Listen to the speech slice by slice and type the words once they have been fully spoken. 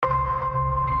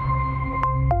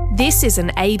This is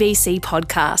an ABC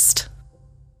podcast.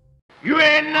 You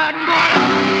ain't nothing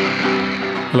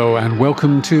but... Hello and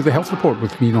welcome to the Health Report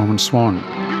with me, Norman Swan.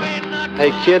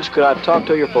 Hey kids, could I talk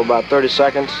to you for about 30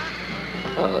 seconds?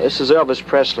 This is Elvis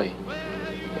Presley.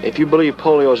 If you believe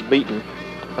polio is beaten,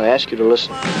 I ask you to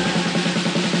listen.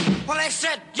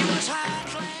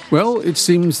 Well, it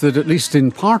seems that at least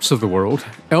in parts of the world,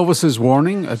 Elvis's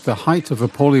warning at the height of the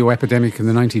polio epidemic in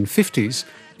the 1950s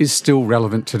is still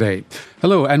relevant today.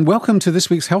 Hello and welcome to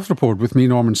this week's Health Report with me,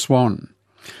 Norman Swan.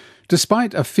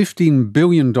 Despite a $15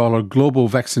 billion global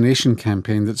vaccination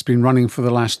campaign that's been running for the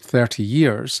last 30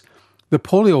 years, the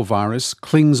polio virus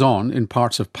clings on in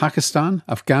parts of Pakistan,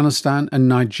 Afghanistan and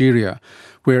Nigeria,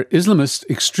 where Islamist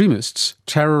extremists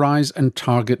terrorise and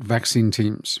target vaccine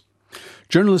teams.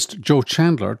 Journalist Joe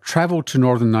Chandler travelled to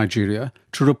northern Nigeria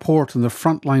to report on the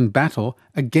frontline battle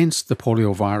against the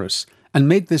polio virus and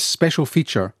made this special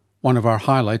feature one of our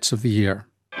highlights of the year.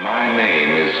 My name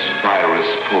is Virus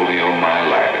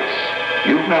Poliomyelitis.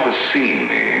 You've never seen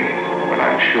me, but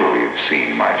I'm sure you've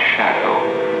seen my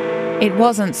shadow. It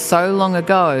wasn't so long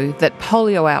ago that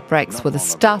polio outbreaks were the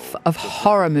stuff of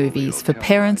horror movies for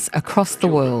parents across the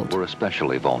world. We're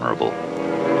especially vulnerable.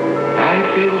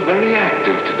 I feel very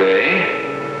active today.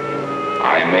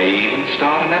 I may even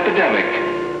start an epidemic.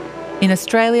 In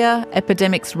Australia,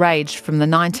 epidemics raged from the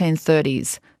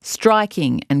 1930s,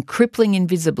 striking and crippling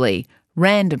invisibly,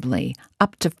 randomly,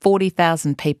 up to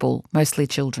 40,000 people, mostly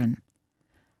children.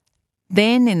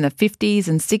 Then, in the 50s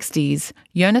and 60s,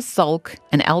 Jonas Salk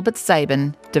and Albert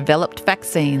Sabin developed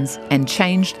vaccines and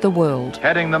changed the world.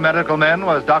 Heading the medical men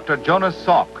was Dr. Jonas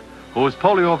Salk, whose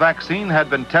polio vaccine had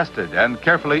been tested and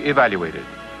carefully evaluated.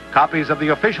 Copies of the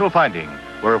official finding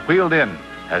were wheeled in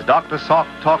as Dr. Salk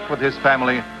talked with his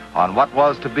family on what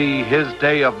was to be his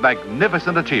day of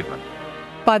magnificent achievement.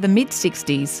 By the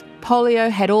mid-60s, polio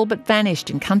had all but vanished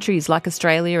in countries like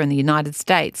Australia and the United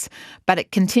States, but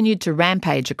it continued to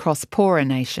rampage across poorer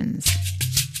nations.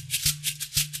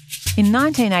 In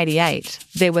 1988,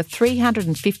 there were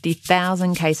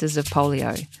 350,000 cases of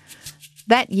polio.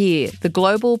 That year, the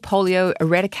Global Polio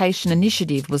Eradication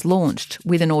Initiative was launched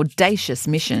with an audacious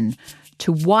mission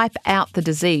to wipe out the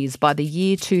disease by the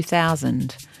year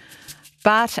 2000.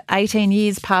 But 18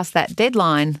 years past that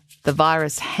deadline, the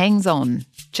virus hangs on,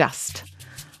 just.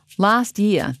 Last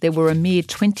year, there were a mere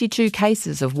 22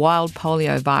 cases of wild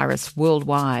polio virus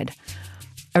worldwide.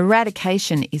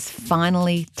 Eradication is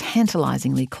finally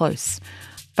tantalisingly close.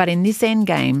 But in this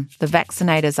endgame, the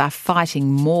vaccinators are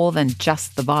fighting more than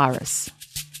just the virus.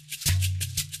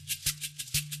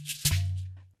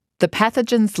 The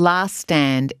pathogen's last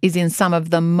stand is in some of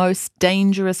the most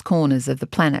dangerous corners of the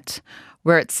planet,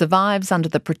 where it survives under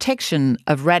the protection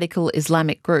of radical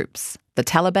Islamic groups, the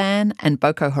Taliban and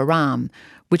Boko Haram,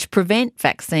 which prevent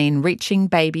vaccine reaching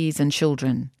babies and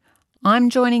children. I'm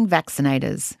joining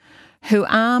vaccinators who,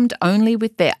 armed only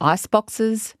with their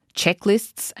iceboxes,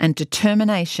 checklists and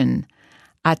determination,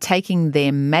 are taking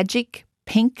their magic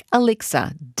pink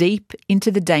elixir deep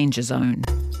into the danger zone.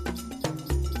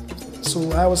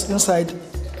 So I was inside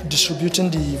distributing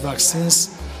the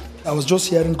vaccines. I was just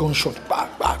hearing gunshot, bah,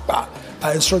 bah, bah.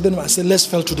 I instructed them, I said, let's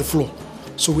fall to the floor.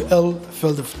 So we all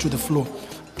fell to the floor.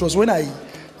 It was when I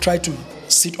tried to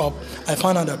sit up, I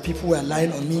found out that people were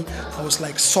lying on me. I was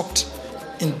like soaked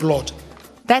in blood.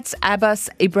 That's Abbas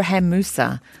Ibrahim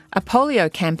Musa, a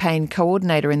polio campaign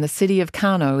coordinator in the city of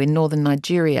Kano in northern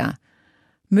Nigeria.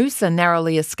 Musa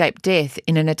narrowly escaped death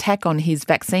in an attack on his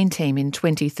vaccine team in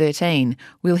 2013.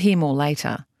 We'll hear more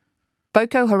later.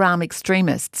 Boko Haram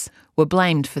extremists were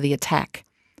blamed for the attack.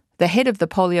 The head of the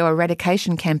polio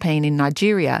eradication campaign in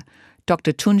Nigeria,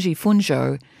 Dr. Tunji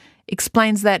Funjo,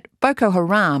 explains that Boko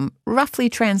Haram roughly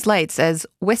translates as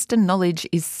Western knowledge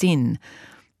is sin.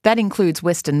 That includes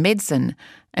Western medicine,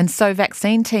 and so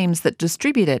vaccine teams that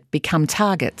distribute it become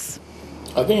targets.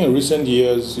 I think in recent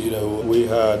years, we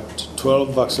had 12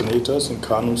 vaccinators in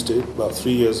Kano State about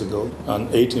 3 years ago and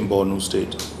 8 in Borno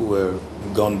State who were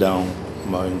gunned down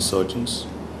by insurgents.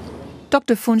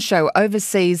 Dr. Funsho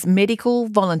oversees medical,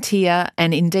 volunteer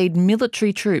and indeed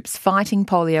military troops fighting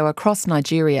polio across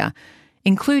Nigeria,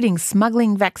 including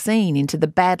smuggling vaccine into the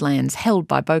Badlands held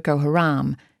by Boko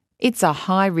Haram. It's a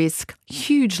high-risk,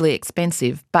 hugely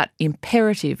expensive but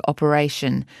imperative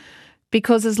operation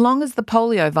because as long as the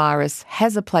polio virus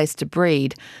has a place to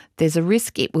breed, there's a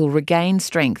risk it will regain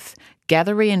strength,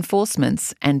 gather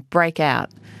reinforcements and break out.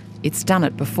 It's done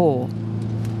it before.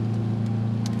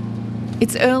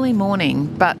 It's early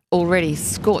morning, but already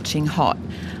scorching hot.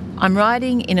 I'm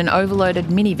riding in an overloaded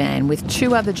minivan with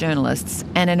 2 other journalists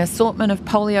and an assortment of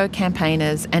polio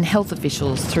campaigners and health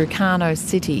officials through Kano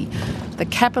City. the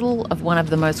capital of one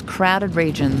of the most crowded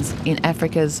regions in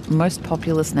Africa's most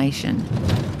populous nation.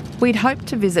 We'd hoped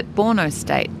to visit Borno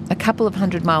State, a couple of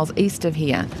 100 miles east of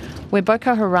here, where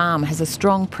Boko Haram has a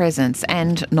strong presence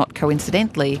and, not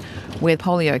coincidentally, where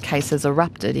polio cases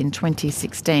erupted in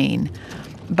 2016.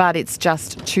 But it's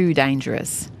just too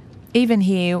dangerous. Even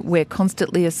here, we're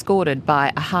constantly escorted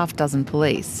by a half dozen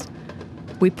police.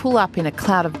 We pull up in a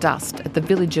cloud of dust at the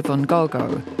village of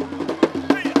Ongogo,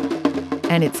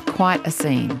 and it's quite a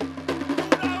scene.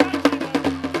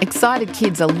 Excited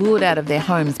kids are lured out of their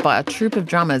homes by a troupe of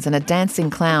drummers and a dancing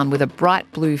clown with a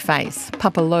bright blue face,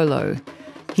 Papa Lolo.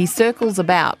 He circles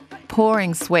about,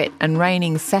 pouring sweat and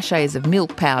raining sachets of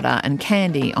milk powder and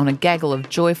candy on a gaggle of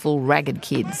joyful, ragged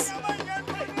kids.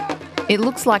 It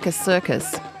looks like a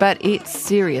circus, but it's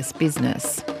serious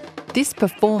business. This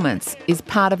performance is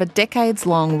part of a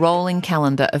decades-long rolling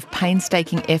calendar of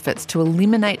painstaking efforts to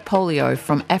eliminate polio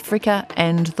from Africa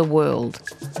and the world.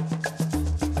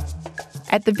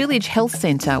 At the village health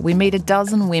centre, we meet a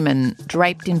dozen women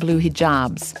draped in blue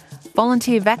hijabs,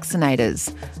 volunteer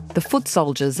vaccinators, the foot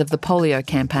soldiers of the polio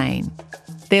campaign.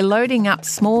 They're loading up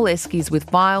small eskies with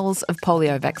vials of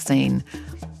polio vaccine,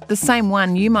 the same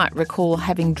one you might recall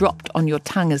having dropped on your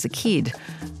tongue as a kid,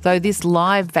 though this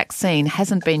live vaccine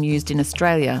hasn't been used in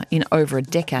Australia in over a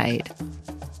decade.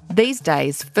 These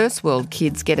days, first world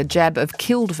kids get a jab of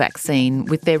killed vaccine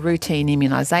with their routine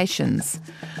immunisations.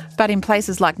 But in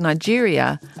places like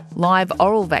Nigeria, live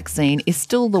oral vaccine is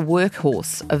still the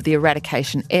workhorse of the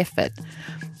eradication effort.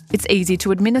 It's easy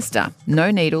to administer,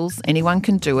 no needles, anyone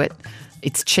can do it.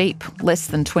 It's cheap, less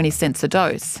than 20 cents a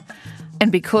dose.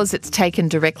 And because it's taken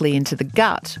directly into the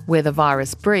gut, where the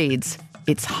virus breeds,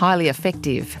 it's highly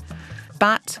effective.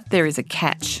 But there is a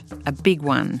catch, a big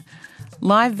one.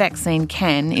 Live vaccine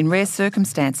can, in rare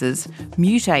circumstances,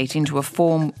 mutate into a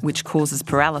form which causes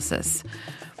paralysis.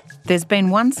 There's been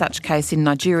one such case in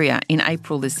Nigeria in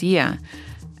April this year.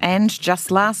 And just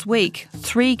last week,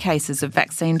 3 cases of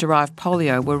vaccine-derived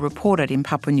polio were reported in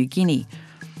Papua New Guinea.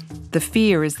 The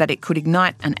fear is that it could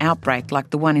ignite an outbreak like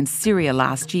the one in Syria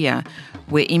last year,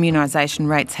 where immunisation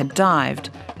rates had dived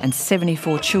and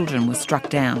 74 children were struck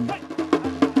down.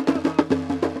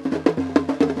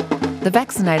 The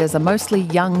vaccinators are mostly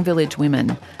young village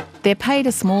women. They're paid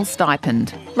a small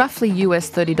stipend, roughly US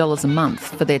 $30 a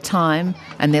month, for their time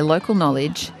and their local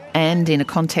knowledge, and in a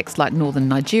context like northern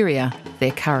Nigeria,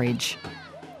 their courage.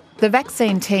 The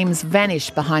vaccine teams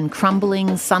vanish behind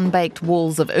crumbling, sun-baked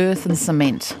walls of earth and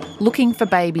cement, looking for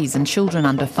babies and children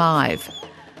under 5.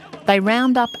 They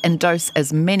round up and dose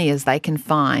as many as they can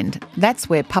find. That's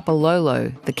where Papa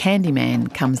Lolo, the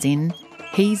Candyman, comes in.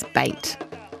 He's bait.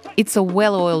 It's a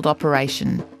well-oiled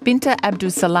operation. Binta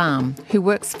Abdusalam, who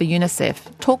works for UNICEF,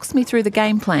 talks me through the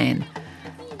game plan.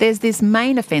 There's this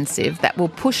main offensive that will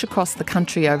push across the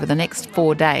country over the next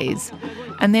 4 days,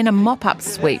 and then a mop-up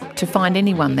sweep to find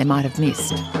anyone they might have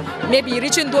missed. Maybe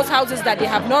reaching those houses that they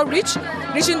have not reached,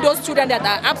 reaching those children that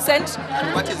are absent.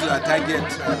 And what is your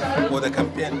target for the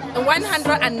campaign?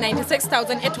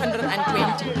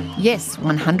 196,820. Yes,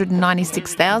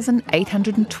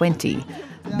 196,820.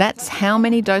 That's how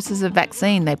many doses of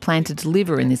vaccine they plan to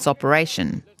deliver in this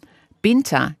operation.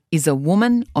 Binta is a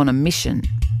woman on a mission.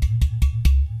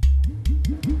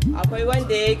 How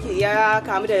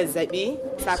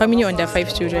many under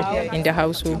 5 children in the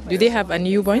household? Do they have a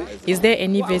newborn? Is there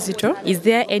any visitor? Is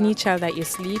there any child that is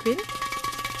sleeping?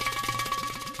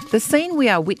 The scene we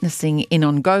are witnessing in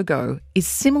Ongogo is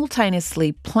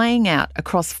simultaneously playing out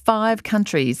across 5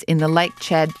 countries in the Lake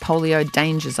Chad polio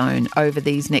danger zone over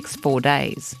these next 4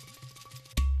 days.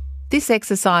 This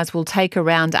exercise will take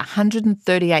around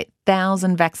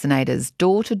 138,000 vaccinators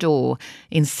door to door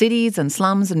in cities and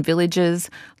slums and villages,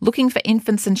 looking for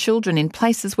infants and children in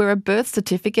places where a birth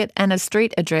certificate and a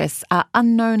street address are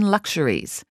unknown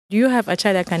luxuries. Do you have a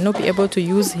child that cannot be able to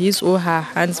use his or her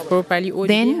hands properly? Or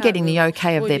then getting the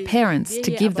okay of their parents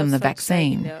to give them the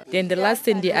vaccine. Then the last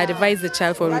thing, they advise the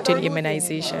child for routine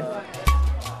immunisation.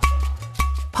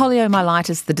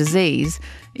 Poliomyelitis, the disease,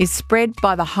 is spread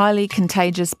by the highly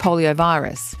contagious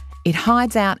poliovirus. It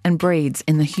hides out and breeds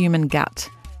in the human gut.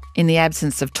 In the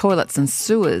absence of toilets and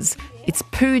sewers, it's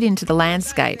pooed into the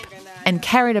landscape and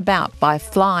carried about by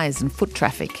flies and foot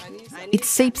traffic. It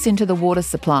seeps into the water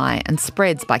supply and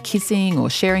spreads by kissing or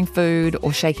sharing food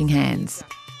or shaking hands.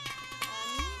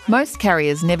 Most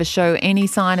carriers never show any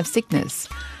sign of sickness,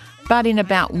 but in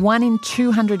about 1 in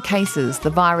 200 cases, the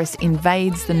virus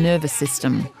invades the nervous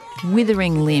system,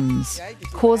 withering limbs,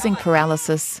 causing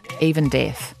paralysis, even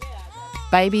death.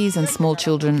 Babies and small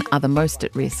children are the most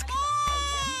at risk.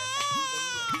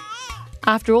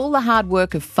 After all the hard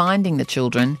work of finding the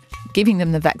children, Giving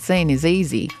them the vaccine is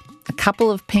easy. A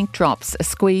couple of pink drops are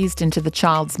squeezed into the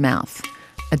child's mouth.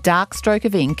 A dark stroke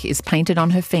of ink is painted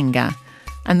on her finger,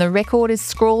 and the record is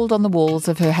scrawled on the walls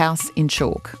of her house in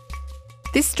chalk.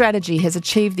 This strategy has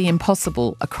achieved the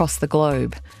impossible across the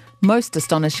globe, most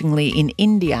astonishingly in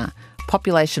India,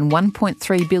 population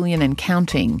 1.3 billion and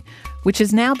counting, which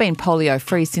has now been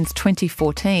polio-free since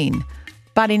 2014.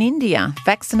 But in India,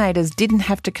 vaccinators didn't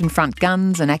have to confront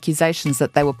guns and accusations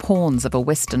that they were pawns of a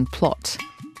Western plot.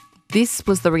 This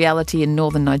was the reality in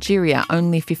northern Nigeria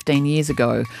only 15 years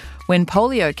ago, when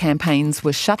polio campaigns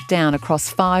were shut down across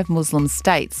 5 Muslim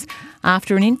states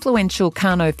after an influential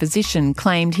Kano physician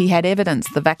claimed he had evidence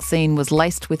the vaccine was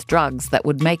laced with drugs that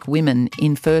would make women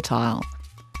infertile.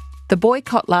 The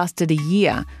boycott lasted a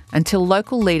year until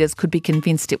local leaders could be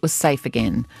convinced it was safe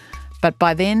again. But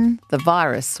by then, the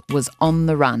virus was on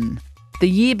the run. The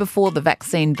year before the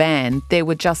vaccine ban, there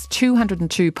were just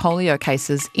 202 polio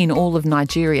cases in all of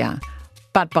Nigeria.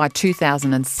 But by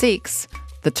 2006,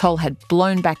 the toll had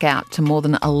blown back out to more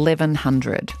than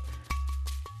 1,100.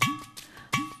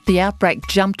 The outbreak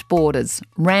jumped borders,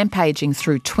 rampaging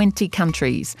through 20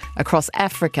 countries across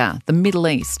Africa, the Middle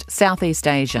East, Southeast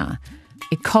Asia.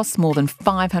 It cost more than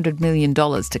 $500 million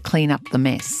to clean up the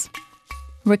mess.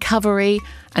 Recovery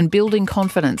and building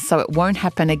confidence so it won't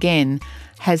happen again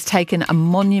has taken a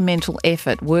monumental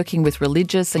effort working with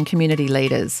religious and community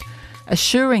leaders,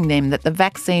 assuring them that the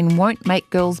vaccine won't make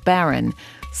girls barren,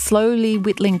 slowly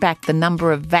whittling back the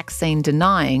number of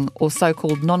vaccine-denying or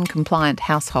so-called non-compliant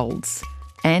households.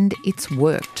 And it's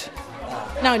worked.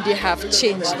 Now they have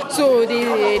changed. So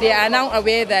they are now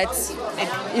aware that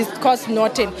it costs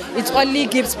nothing. It only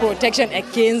gives protection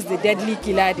against the deadly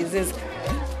killer disease.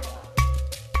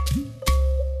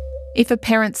 If a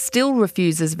parent still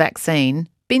refuses vaccine,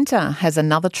 Binta has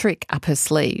another trick up her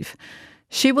sleeve.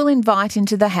 She will invite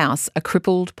into the house a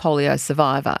crippled polio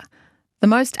survivor. The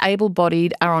most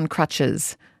able-bodied are on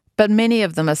crutches, but many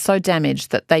of them are so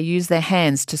damaged that they use their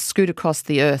hands to scoot across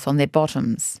the earth on their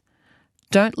bottoms.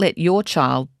 Don't let your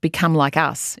child become like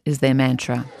us, is their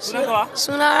mantra.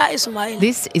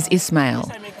 This is Ismail,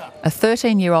 a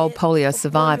 13-year-old polio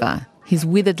survivor, his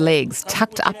withered legs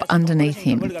tucked up underneath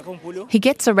him. He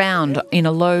gets around in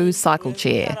a low cycle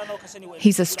chair.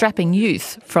 He's a strapping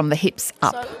youth from the hips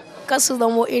up.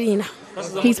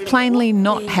 He's plainly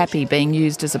not happy being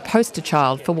used as a poster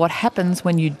child for what happens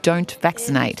when you don't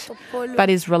vaccinate, but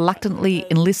is reluctantly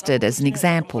enlisted as an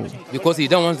example. Because he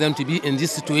don't want them to be in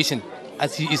this situation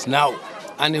as he is now.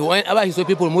 And whenever he saw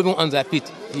people moving on their feet,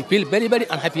 he feels very, very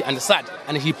unhappy and sad.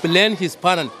 And he blamed his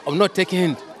parents of not taking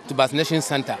him to vaccination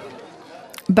centre.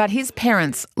 But his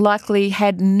parents likely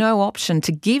had no option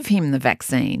to give him the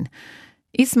vaccine.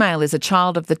 Ismail is a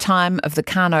child of the time of the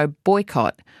Kano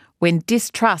boycott, when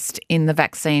distrust in the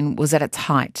vaccine was at its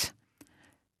height.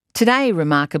 Today,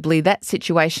 remarkably, that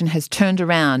situation has turned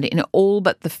around in all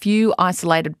but the few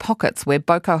isolated pockets where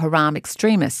Boko Haram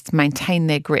extremists maintain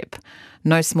their grip.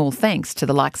 No small thanks to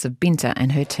the likes of Binta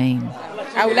and her team.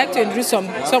 I would like to introduce some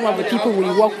of the people we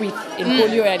work with in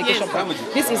polio eradication.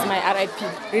 This is my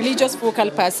RIP, religious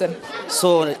focal person.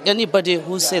 So anybody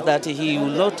who said that he will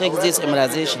not take this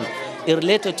immunization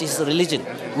related to his religion,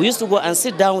 we used to go and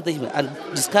sit down with him and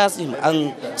discuss him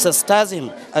and sensitize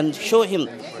him and show him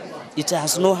it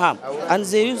has no harm. And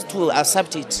they used to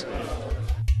accept it.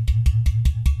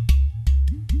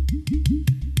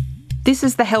 This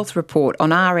is the Health Report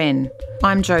on RN.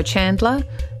 I'm Jo Chandler,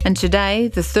 and today,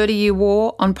 the 30-year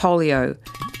war on polio.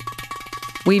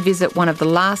 We visit one of the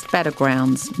last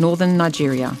battlegrounds, northern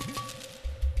Nigeria.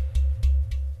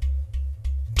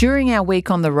 During our week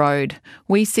on the road,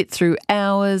 we sit through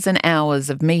hours and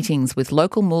hours of meetings with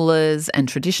local mullahs and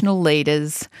traditional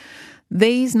leaders.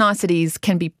 These niceties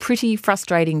can be pretty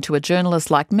frustrating to a journalist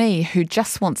like me who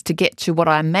just wants to get to what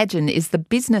I imagine is the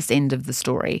business end of the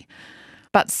story.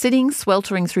 But sitting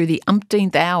sweltering through the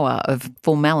umpteenth hour of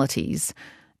formalities,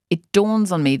 it dawns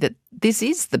on me that this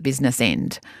is the business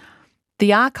end.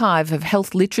 The archive of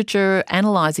health literature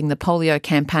analysing the polio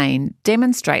campaign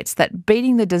demonstrates that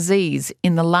beating the disease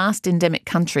in the last endemic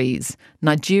countries,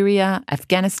 Nigeria,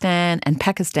 Afghanistan and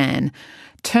Pakistan,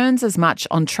 turns as much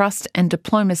on trust and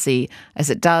diplomacy as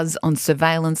it does on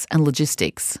surveillance and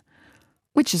logistics.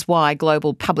 Which is why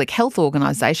global public health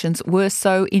organisations were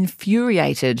so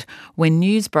infuriated when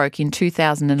news broke in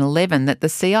 2011 that the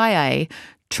CIA,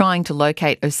 trying to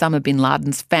locate Osama bin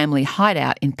Laden's family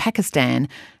hideout in Pakistan,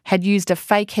 had used a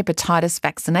fake hepatitis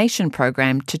vaccination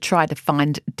program to try to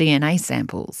find DNA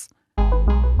samples.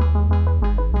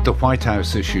 The White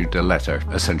House issued a letter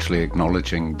essentially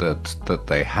acknowledging that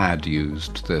they had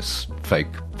used this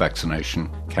fake vaccination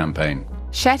campaign.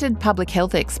 Shattered public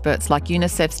health experts like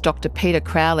UNICEF's Dr. Peter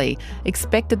Crowley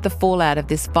expected the fallout of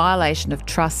this violation of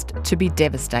trust to be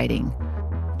devastating.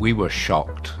 We were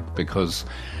shocked because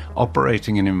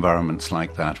operating in environments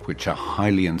like that, which are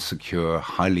highly insecure,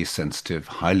 highly sensitive,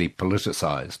 highly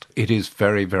politicised, it is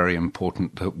very, very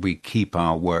important that we keep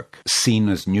our work seen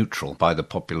as neutral by the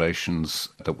populations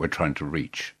that we're trying to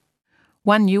reach.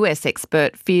 One US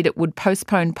expert feared it would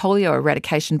postpone polio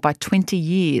eradication by 20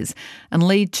 years and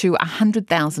lead to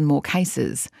 100,000 more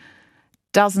cases.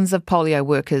 Dozens of polio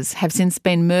workers have since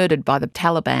been murdered by the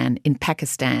Taliban in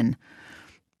Pakistan.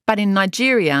 But in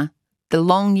Nigeria, the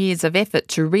long years of effort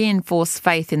to reinforce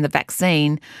faith in the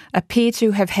vaccine appear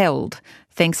to have held,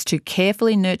 thanks to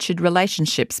carefully nurtured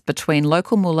relationships between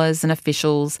local mullahs and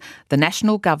officials, the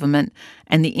national government,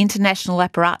 and the international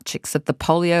apparatchiks of the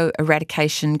Polio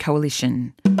Eradication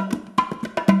Coalition.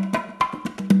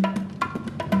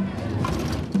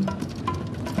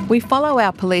 We follow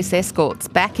our police escorts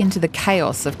back into the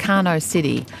chaos of Kano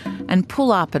City and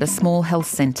pull up at a small health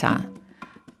centre.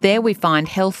 There we find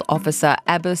Health Officer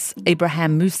Abbas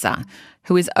Ibrahim Musa,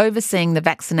 who is overseeing the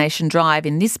vaccination drive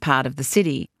in this part of the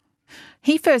city.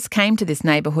 He first came to this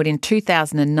neighbourhood in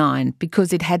 2009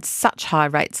 because it had such high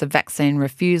rates of vaccine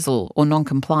refusal or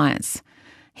non-compliance.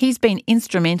 He's been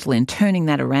instrumental in turning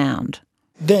that around.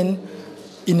 Then,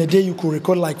 in a day, you could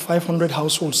record like 500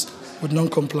 households with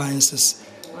non-compliances.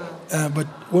 But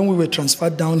when we were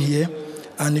transferred down here,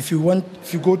 and if you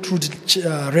go through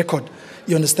the record,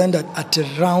 you understand that at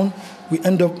around we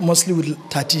end up mostly with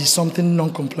 30-something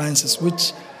non-compliances,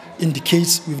 which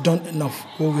indicates we've done enough,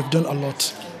 or we've done a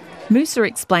lot. Musa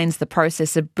explains the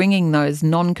process of bringing those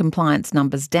non-compliance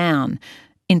numbers down,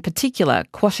 in particular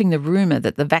quashing the rumour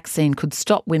that the vaccine could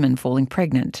stop women falling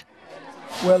pregnant.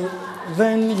 Well,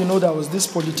 then, there was this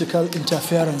political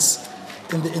interference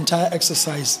in the entire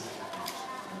exercise.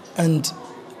 And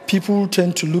people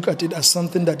tend to look at it as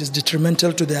something that is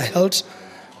detrimental to their health,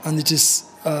 and it is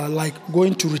like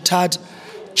going to retard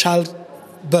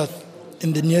childbirth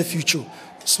in the near future.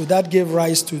 So that gave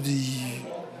rise to the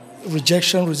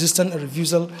rejection, resistance, and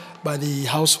refusal by the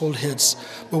household heads.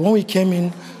 But when we came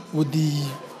in with the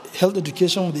health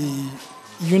education, with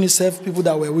the UNICEF, people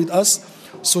that were with us,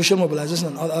 social mobilization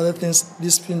and other things,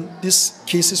 these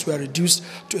cases were reduced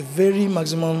to a very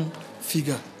maximum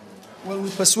figure. Well, we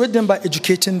persuade them by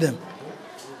educating them.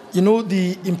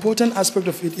 The important aspect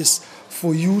of it is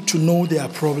for you to know their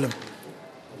problem.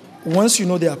 Once you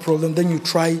know their problem, then you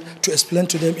try to explain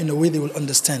to them in a way they will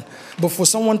understand. But for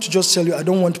someone to just tell you, I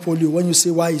don't want polio, when you say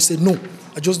why, you say, no,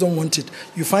 I just don't want it.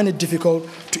 You find it difficult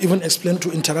to even explain,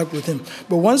 to interact with him.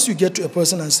 But once you get to a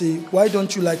person and say, why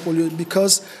don't you like polio?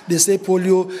 Because they say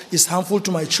polio is harmful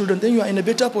to my children, then you are in a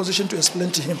better position to explain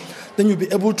to him. Then you'll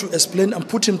be able to explain and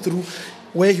put him through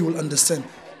where he will understand.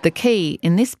 The key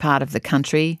in this part of the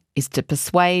country is to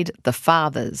persuade the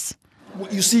fathers.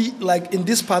 You see, like in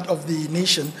this part of the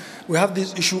nation, we have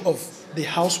this issue of the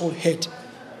household head.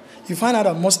 You find out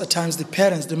that most of the times the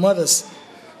parents, the mothers,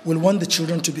 will want the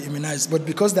children to be immunized. But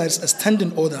because there is a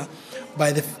standing order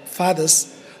by the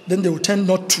fathers, then they will tend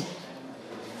not to,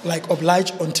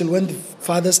 oblige until when the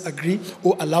fathers agree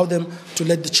or allow them to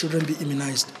let the children be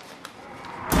immunized.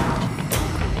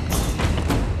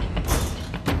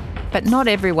 But not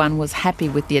everyone was happy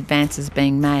with the advances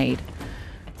being made.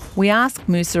 We asked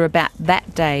Musa about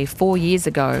that day 4 years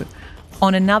ago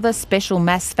on another special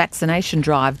mass vaccination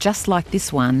drive just like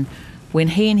this one, when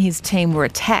he and his team were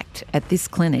attacked at this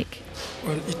clinic.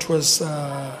 Well, it was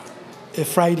a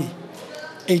Friday,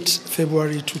 8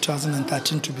 February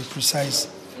 2013 to be precise,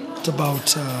 at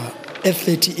about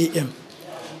 8:30 a.m.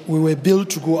 We were billed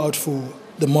to go out for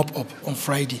the mop-up on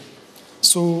Friday.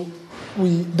 So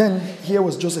here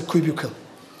was just a cubicle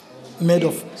made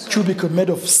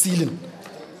of ceiling.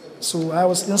 So I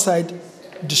was inside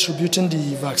distributing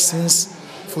the vaccines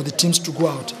for the teams to go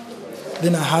out.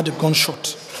 Then I heard a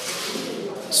gunshot.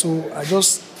 So I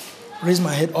just raised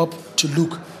my head up to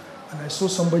look, and I saw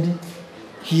somebody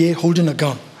here holding a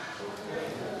gun.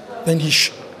 Then he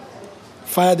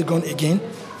fired the gun again.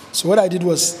 So what I did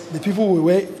was, the people we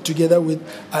were together with,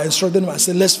 I instructed them, I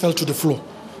said, let's fall to the floor.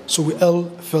 So we all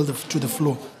fell to the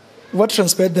floor. What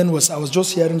transpired then was I was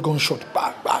just hearing gunshot,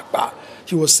 bah, bah, bah.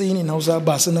 He was saying in Hausa,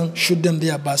 Basinan, shoot them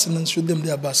there, Basinan, shoot them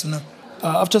there, Basinan.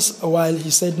 After a while, he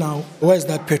said, now, where is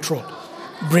that petrol?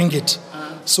 Bring it.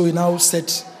 So he now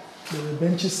set the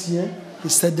benches here, he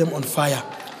set them on fire.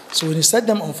 So when he set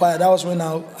them on fire, that was when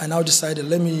I now decided,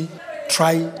 let me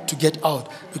try to get out,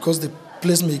 because the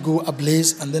place may go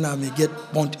ablaze and then I may get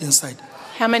burnt inside.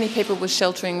 How many people were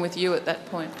sheltering with you at that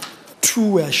point?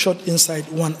 2 were shot inside,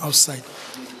 1 outside.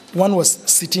 1 was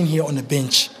sitting here on a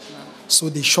bench. So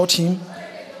they shot him.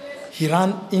 He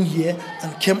ran in here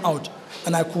and came out.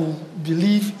 And I could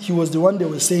believe he was the one they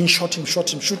were saying, shoot him.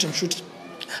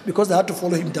 Because they had to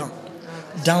follow him down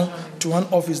to one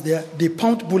office there. They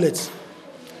pumped bullets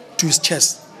to his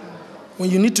chest. When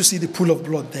you need to see the pool of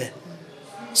blood there.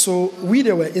 So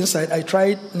they were inside. I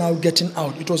tried now getting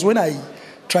out. It was when I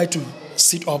tried to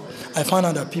sit up, I found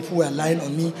out that people were lying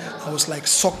on me. I was like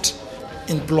soaked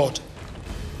in blood.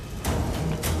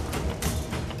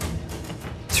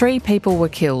 3 people were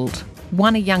killed.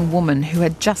 One a young woman who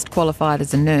had just qualified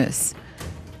as a nurse.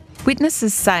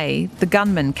 Witnesses say the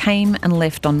gunmen came and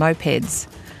left on mopeds.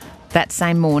 That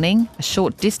same morning, a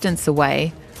short distance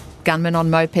away, gunmen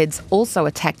on mopeds also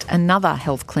attacked another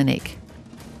health clinic.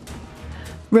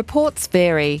 Reports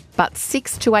vary, but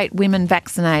 6 to 8 women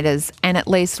vaccinators and at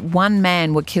least 1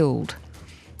 man were killed.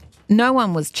 No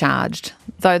one was charged,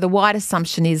 though the wide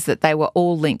assumption is that they were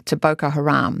all linked to Boko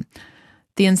Haram.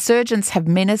 The insurgents have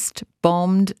menaced,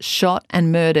 bombed, shot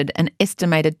and murdered an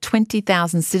estimated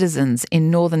 20,000 citizens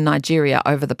in northern Nigeria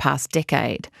over the past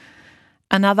decade.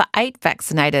 Another 8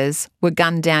 vaccinators were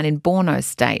gunned down in Borno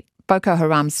State, Boko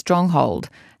Haram's stronghold,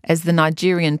 as the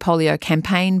Nigerian polio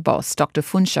campaign boss Dr.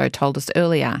 Funsho told us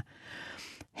earlier.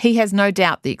 He has no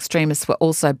doubt the extremists were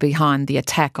also behind the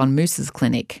attack on Musa's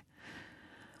clinic.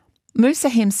 Musa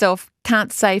himself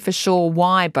can't say for sure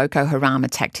why Boko Haram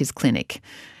attacked his clinic.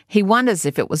 He wonders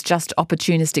if it was just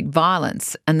opportunistic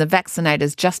violence and the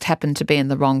vaccinators just happened to be in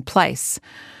the wrong place.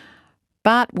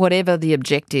 But whatever the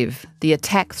objective, the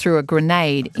attack threw a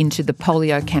grenade into the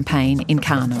polio campaign in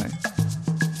Kano.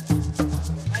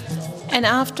 And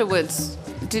afterwards,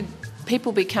 did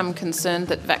people become concerned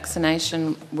that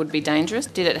vaccination would be dangerous?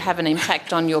 Did it have an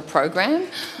impact on your program?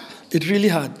 It really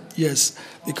had, yes.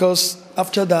 Because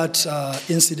after that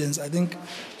incident, I think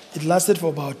it lasted for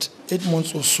about 8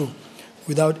 months or so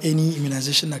without any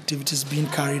immunization activities being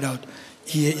carried out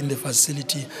here in the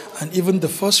facility. And even the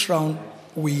first round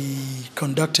we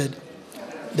conducted,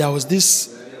 there was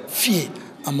this fear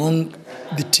among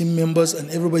the team members and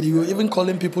everybody. We were even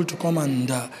calling people to come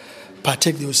and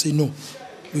partake. They would say, no,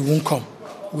 we won't come.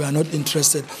 We are not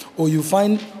interested. Or you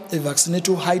find a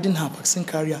vaccinator hiding her vaccine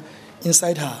carrier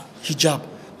inside her hijab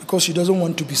because she doesn't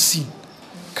want to be seen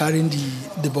carrying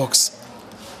the box.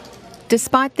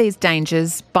 Despite these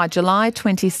dangers, by July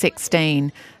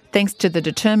 2016, thanks to the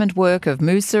determined work of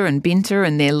Musa and Binta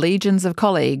and their legions of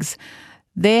colleagues,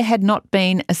 there had not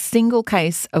been a single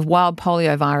case of wild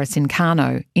polio virus in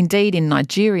Kano, indeed in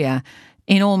Nigeria,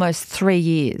 in almost 3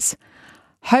 years.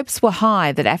 Hopes were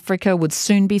high that Africa would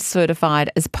soon be certified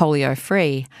as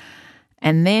polio-free.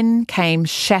 And then came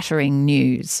shattering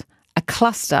news, a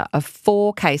cluster of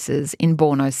 4 cases in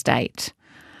Borno State.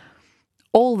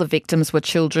 All the victims were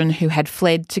children who had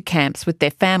fled to camps with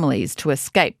their families to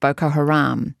escape Boko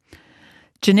Haram.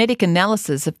 Genetic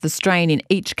analysis of the strain in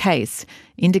each case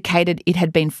indicated it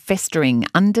had been festering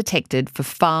undetected for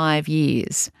 5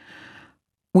 years.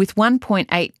 With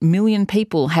 1.8 million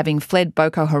people having fled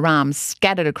Boko Haram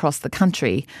scattered across the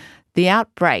country, the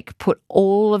outbreak put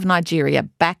all of Nigeria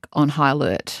back on high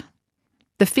alert.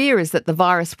 The fear is that the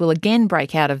virus will again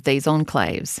break out of these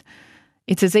enclaves.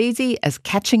 It's as easy as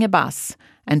catching a bus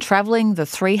and travelling the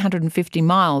 350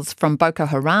 miles from Boko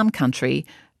Haram country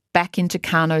back into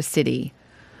Kano City,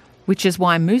 which is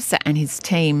why Musa and his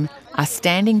team are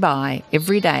standing by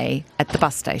every day at the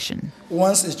bus station.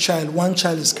 Once one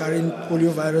child is carrying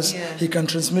polio virus, he can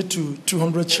transmit to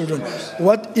 200 children.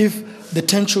 What if the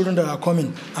 10 children that are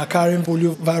coming are carrying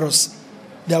polio virus?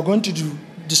 They are going to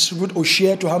distribute or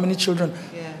share to how many children?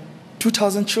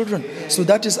 2,000 children. So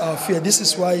that is our fear. This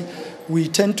is why we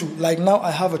tend to, like now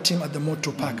I have a team at the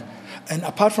motor park. And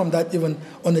apart from that, even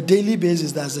on a daily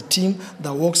basis, there's a team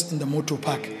that works in the motor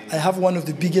park. I have one of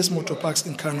the biggest motor parks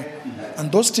in Kano.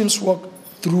 And those teams work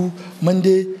through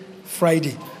Monday,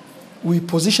 Friday. We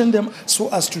position them so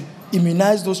as to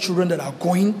immunize those children that are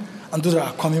going and those that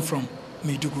are coming from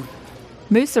Maiduguri.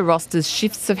 Musa rosters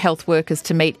shifts of health workers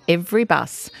to meet every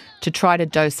bus to try to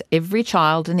dose every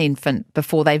child and infant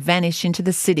before they vanish into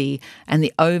the city and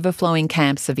the overflowing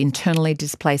camps of internally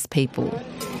displaced people.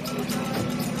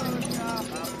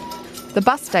 The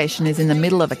bus station is in the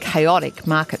middle of a chaotic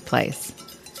marketplace.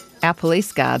 Our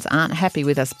police guards aren't happy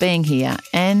with us being here,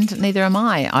 and neither am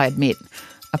I admit.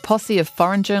 A posse of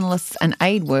foreign journalists and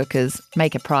aid workers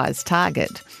make a prize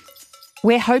target.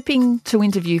 We're hoping to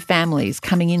interview families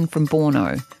coming in from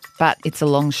Borno, but it's a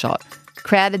long shot.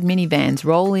 Crowded minivans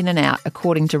roll in and out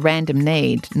according to random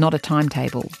need, not a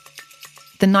timetable.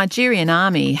 The Nigerian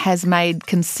army has made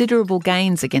considerable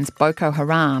gains against Boko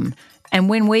Haram, and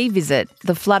when we visit,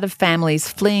 the flood of families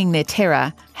fleeing their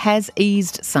terror has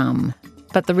eased some.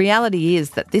 But the reality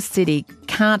is that this city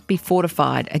can't be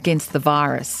fortified against the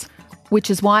virus, which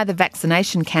is why the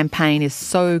vaccination campaign is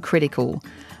so critical.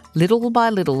 Little by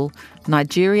little,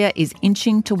 Nigeria is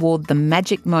inching toward the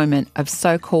magic moment of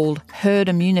so-called herd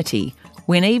immunity,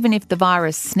 when even if the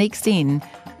virus sneaks in,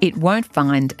 it won't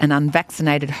find an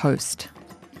unvaccinated host.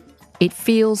 It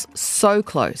feels so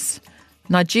close.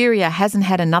 Nigeria hasn't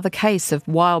had another case of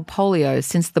wild polio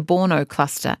since the Borno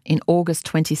cluster in August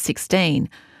 2016.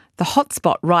 The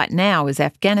hotspot right now is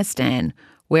Afghanistan,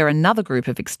 where another group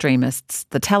of extremists,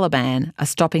 the Taliban, are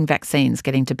stopping vaccines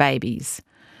getting to babies.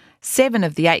 7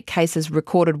 of the 8 cases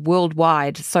recorded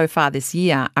worldwide so far this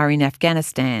year are in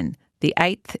Afghanistan. The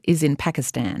 8th is in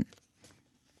Pakistan.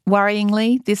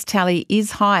 Worryingly, this tally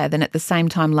is higher than at the same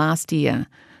time last year.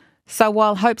 So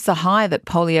while hopes are high that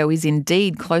polio is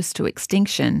indeed close to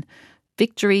extinction,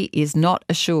 victory is not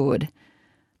assured.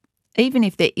 Even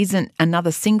if there isn't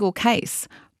another single case,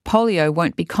 polio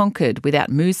won't be conquered without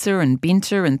Musa and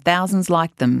Binta and thousands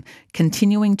like them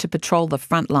continuing to patrol the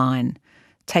front line,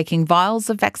 taking vials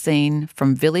of vaccine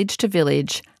from village to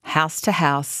village, house to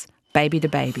house, baby to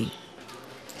baby.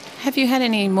 Have you had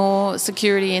any more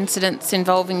security incidents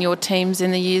involving your teams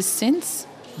in the years since?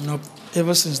 No,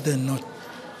 ever since then, not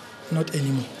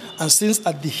anymore. And since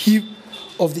at the heat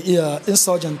of the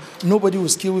insurgent, nobody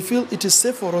was killed, we feel it is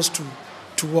safe for us to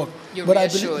work. But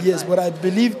I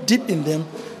believe deep in them,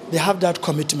 they have that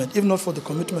commitment. If not for the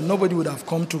commitment, nobody would have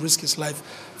come to risk his life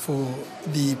for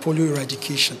the polio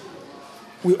eradication.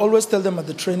 We always tell them at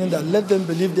the training that let them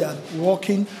believe they are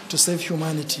working to save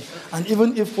humanity. And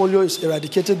even if polio is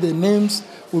eradicated, their names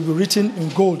will be written in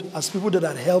gold as people that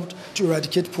had helped to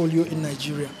eradicate polio in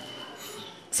Nigeria.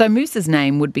 So Musa's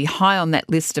name would be high on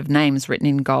that list of names written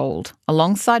in gold,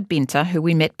 alongside Binta, who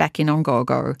we met back in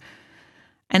Ongogo.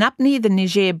 And up near the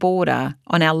Niger border,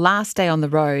 on our last day on the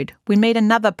road, we meet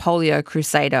another polio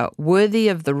crusader worthy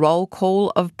of the roll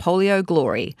call of polio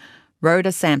glory,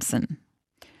 Rhoda Sampson.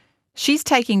 She's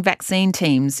taking vaccine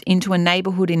teams into a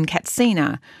neighbourhood in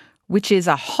Katsina, which is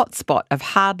a hotspot of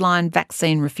hardline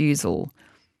vaccine refusal.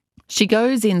 She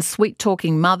goes in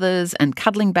sweet-talking mothers and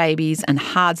cuddling babies and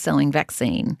hard-selling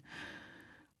vaccine.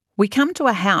 We come to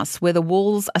a house where the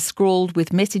walls are scrawled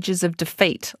with messages of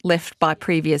defeat left by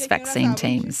previous vaccine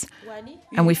teams,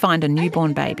 and we find a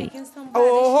newborn baby. Okay,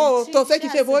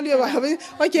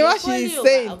 what she is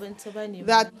saying,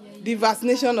 that the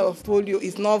vaccination of polio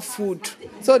is not food.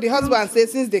 So the husband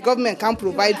says since the government can't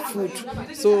provide food,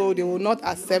 so they will not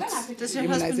accept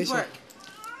immunization.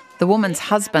 The woman's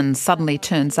husband suddenly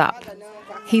turns up.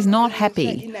 He's not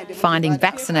happy finding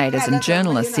vaccinators and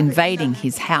journalists invading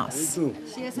his house.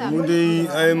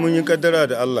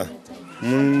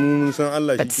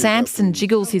 But Samson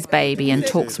jiggles his baby and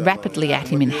talks rapidly at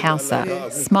him in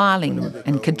Hausa, smiling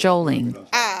and cajoling.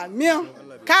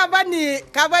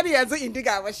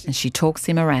 And she talks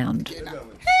him around.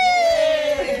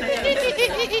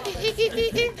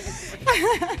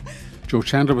 Joe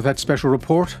Chandler with that special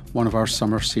report, one of our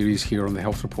summer series here on the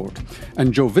Health Report.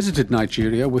 And Joe visited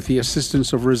Nigeria with the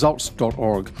assistance of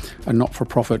Results.org, a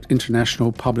not-for-profit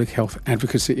international public health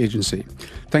advocacy agency.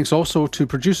 Thanks also to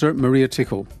producer Maria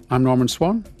Tickle. I'm Norman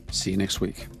Swan. See you next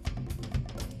week.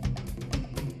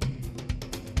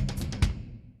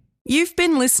 You've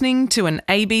been listening to an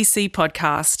ABC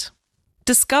podcast.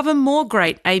 Discover more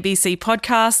great ABC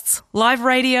podcasts, live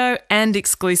radio and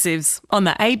exclusives on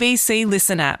the ABC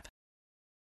Listen app.